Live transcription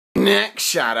Next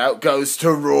shout out goes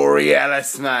to Rory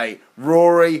Ellis, mate.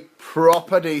 Rory,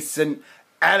 proper decent.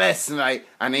 Ellis, mate,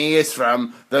 and he is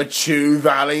from the Chew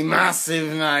Valley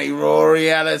Massive, mate. Rory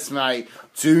Ellis, mate.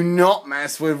 Do not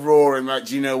mess with Rory, mate.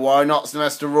 Do you know why not to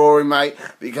mess with Rory, mate?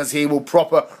 Because he will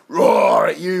proper roar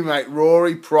at you, mate.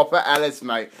 Rory, proper Ellis,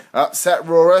 mate. Upset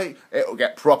Rory, it'll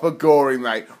get proper gory,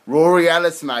 mate. Rory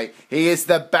Ellis, mate. He is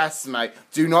the best, mate.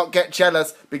 Do not get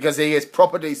jealous because he is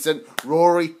proper decent.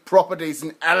 Rory, proper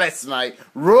decent. Ellis, mate.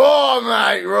 Roar,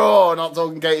 mate. Roar. Not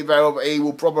talking Katie Bell, but he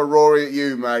will proper Rory at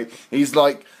you, mate. He's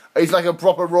like a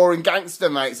proper roaring gangster,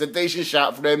 mate. It's a decent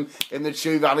shout for him in the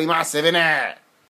Chew Valley Massive, innit?